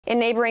In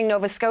neighboring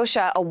Nova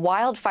Scotia, a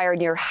wildfire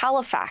near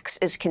Halifax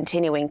is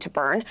continuing to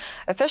burn.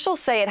 Officials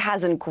say it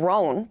hasn't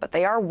grown, but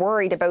they are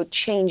worried about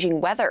changing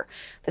weather.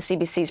 The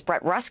CBC's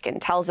Brett Ruskin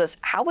tells us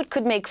how it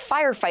could make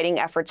firefighting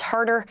efforts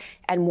harder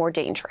and more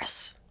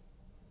dangerous.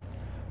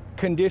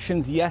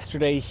 Conditions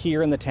yesterday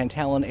here in the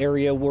Tantalon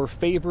area were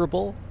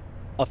favorable.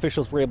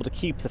 Officials were able to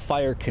keep the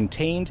fire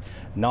contained.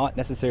 Not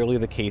necessarily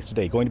the case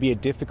today. Going to be a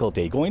difficult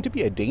day, going to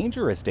be a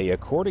dangerous day,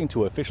 according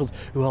to officials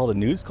who held a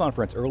news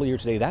conference earlier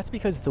today. That's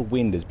because the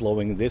wind is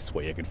blowing this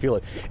way. I can feel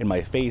it in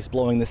my face,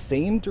 blowing the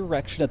same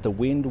direction that the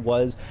wind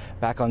was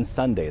back on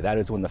Sunday. That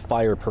is when the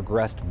fire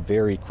progressed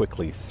very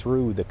quickly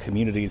through the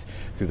communities,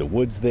 through the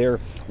woods there,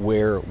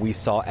 where we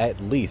saw at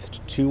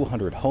least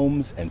 200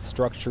 homes and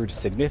structures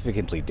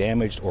significantly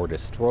damaged or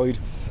destroyed.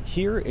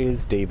 Here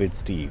is David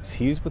Steeves.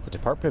 He's with the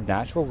Department of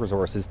Natural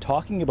Resources,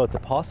 talking about the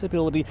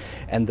possibility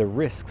and the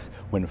risks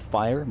when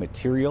fire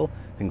material,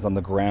 things on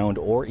the ground,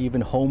 or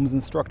even homes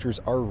and structures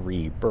are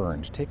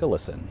re-burned. Take a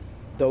listen.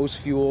 Those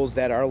fuels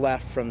that are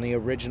left from the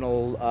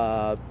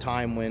original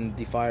time when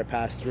the fire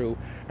passed through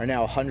are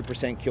now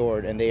 100%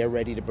 cured and they are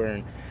ready to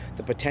burn.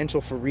 The potential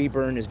for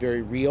reburn is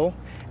very real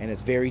and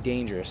it's very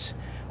dangerous.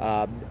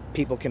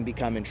 People can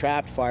become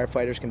entrapped,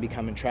 firefighters can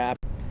become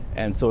entrapped.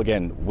 And so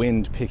again,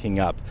 wind picking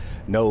up,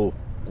 no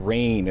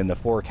rain in the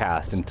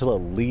forecast until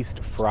at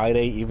least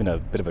Friday, even a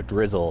bit of a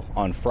drizzle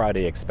on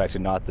Friday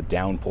expected, not the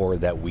downpour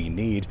that we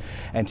need,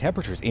 and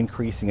temperatures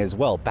increasing as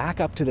well, back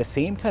up to the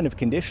same kind of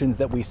conditions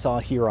that we saw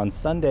here on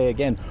Sunday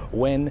again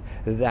when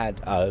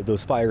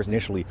those fires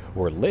initially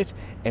were lit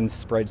and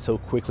spread so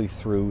quickly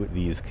through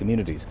these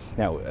communities.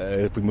 Now,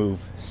 if we move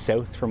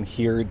south from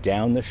here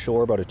down the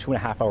shore, about a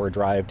 2.5-hour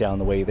drive down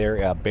the way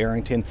there,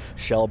 Barrington,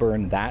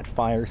 Shelburne, that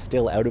fire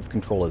still out of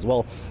control as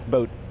well,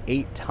 about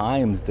 8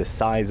 times the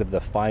size of the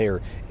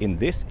fire in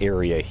this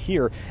area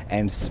here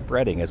and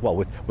spreading as well,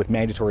 with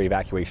mandatory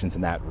evacuations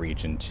in that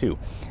region too.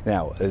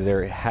 Now,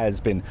 there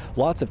has been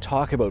lots of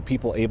talk about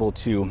people able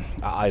to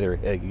either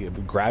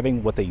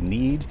grabbing what they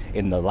need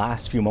in the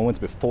last few moments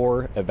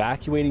before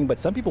evacuating, but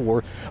some people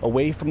were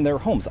away from their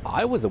homes.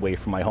 I was away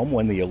from my home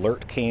when the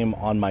alert came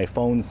on my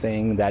phone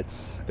saying that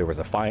there was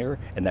a fire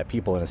and that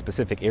people in a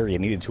specific area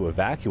needed to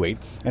evacuate.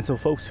 And so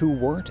folks who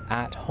weren't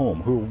at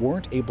home, who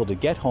weren't able to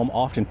get home,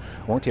 often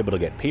weren't able to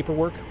get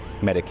paperwork,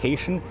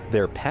 medication,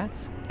 their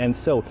pets. And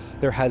so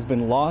there has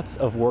been lots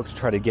of work to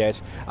try to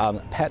get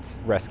pets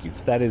rescued.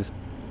 So that is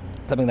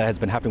something that has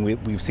been happening.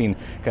 We've seen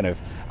kind of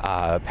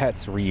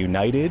pets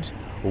reunited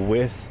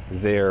with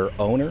their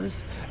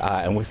owners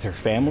and with their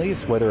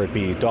families, whether it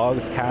be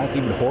dogs, cats,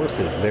 even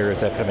horses.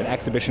 There's a kind of an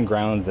exhibition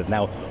grounds that's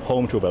now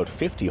home to about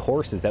 50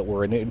 horses that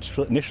were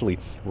initially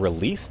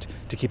released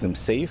to keep them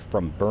safe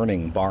from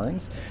burning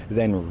barns,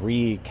 then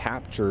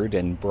recaptured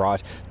and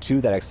brought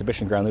to that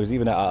exhibition ground. There was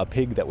even a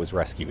pig that was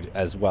rescued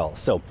as well.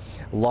 So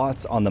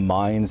lots on the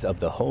minds of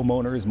the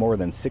homeowners, more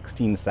than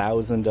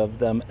 16,000 of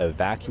them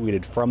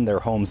evacuated from their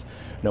homes.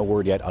 No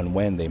word yet on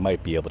when they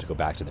might be able to go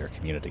back to their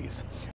communities.